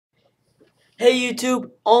Hey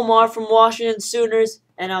YouTube, Omar from Washington Sooners,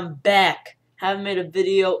 and I'm back. Haven't made a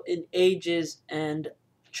video in ages and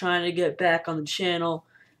trying to get back on the channel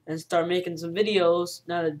and start making some videos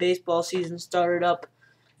now that baseball season started up.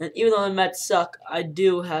 And even though the Mets suck, I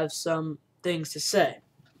do have some things to say.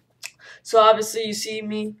 So obviously you see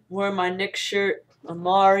me wearing my Knicks shirt,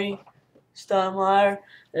 Omar, Stoudemire.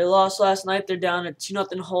 They lost last night. They're down a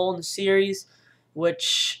 2-0 hole in the series,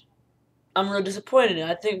 which I'm real disappointed in.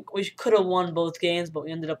 I think we could have won both games, but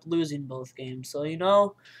we ended up losing both games. So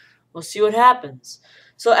we'll see what happens.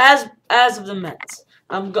 So as of the Mets,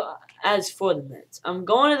 as for the Mets, I'm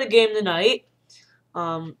going to the game tonight,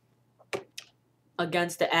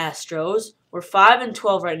 against the Astros. We're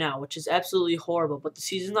 5-12 right now, which is absolutely horrible. But the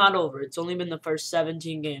season's not over. It's only been the first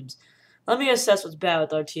 17 games. Let me assess what's bad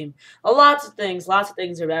with our team. Lots of things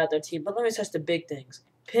are bad with our team. But let me assess the big things: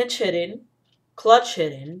 pinch hitting, clutch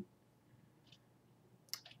hitting,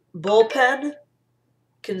 bullpen,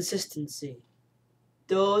 consistency.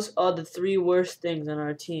 Those are the three worst things on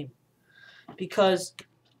our team. Because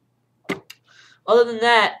other than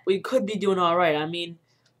that, we could be doing all right. I mean,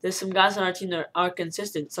 there's some guys on our team that are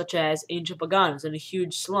consistent, such as Angel Pagan, who's in a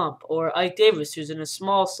huge slump, or Ike Davis, who's in a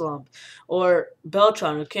small slump, or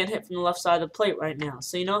Beltran, who can't hit from the left side of the plate right now.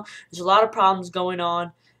 So, there's a lot of problems going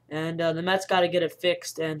on, and the Mets got to get it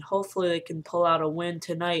fixed, and hopefully they can pull out a win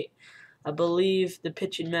tonight. I believe the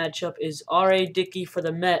pitching matchup is R.A. Dickey for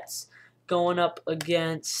the Mets going up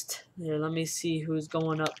against, here, let me see who's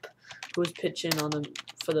going up, who's pitching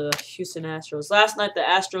for the Houston Astros. Last night the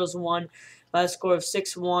Astros won by a score of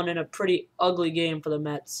 6-1 in a pretty ugly game for the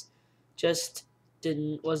Mets.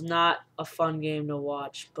 Was not a fun game to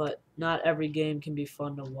watch, but not every game can be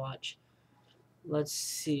fun to watch. Let's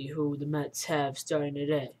see who the Mets have starting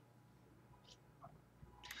today.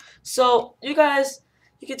 So, you guys,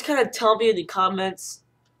 you can kind of tell me in the comments,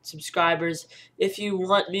 subscribers, if you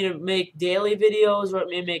want me to make daily videos, want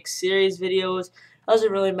me to make series videos.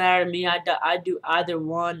 Doesn't really matter to me. I do either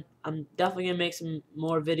one. I'm definitely going to make some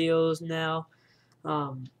more videos now.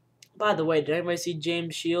 By the way, did anybody see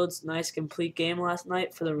James Shields' nice complete game last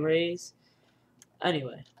night for the Rays?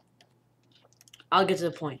 Anyway, I'll get to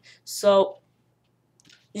the point. So,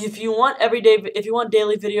 if you want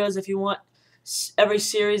daily videos, if you want every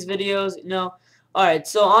series videos, Alright,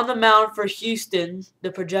 so on the mound for Houston,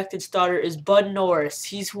 the projected starter is Bud Norris.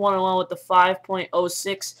 He's 1-1 with the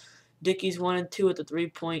 5.06. Dickey's 1-2 with the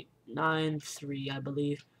 3.93, I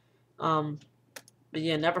believe. But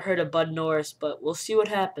yeah, never heard of Bud Norris, but we'll see what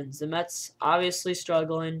happens. The Mets obviously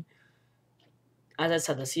struggling. As I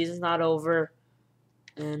said, the season's not over.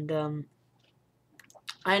 And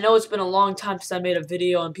I know it's been a long time since I made a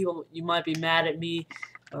video, and you might be mad at me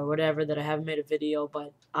or whatever that I haven't made a video,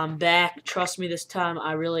 but I'm back. Trust me, this time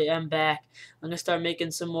I really am back. I'm going to start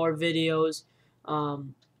making some more videos.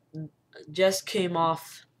 Just came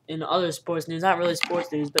off in other sports news, not really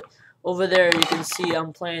sports news, but over there you can see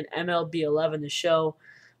I'm playing MLB 11, the show.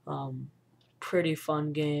 Pretty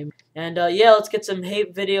fun game. And yeah, let's get some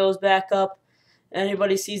hate videos back up.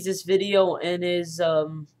 Anybody sees this video and is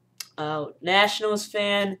Nationals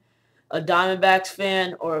fan, a Diamondbacks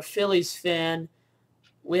fan, or a Phillies fan,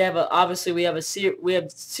 we have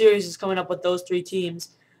series coming up with those three teams.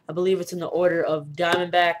 I believe it's in the order of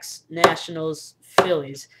Diamondbacks, Nationals,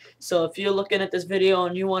 Phillies. So if you're looking at this video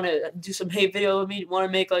and you want to do some hate video with me, want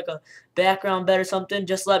to make like a background bet or something,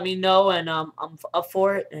 just let me know, and I'm up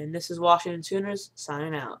for it. And this is Washington Sooners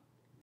signing out.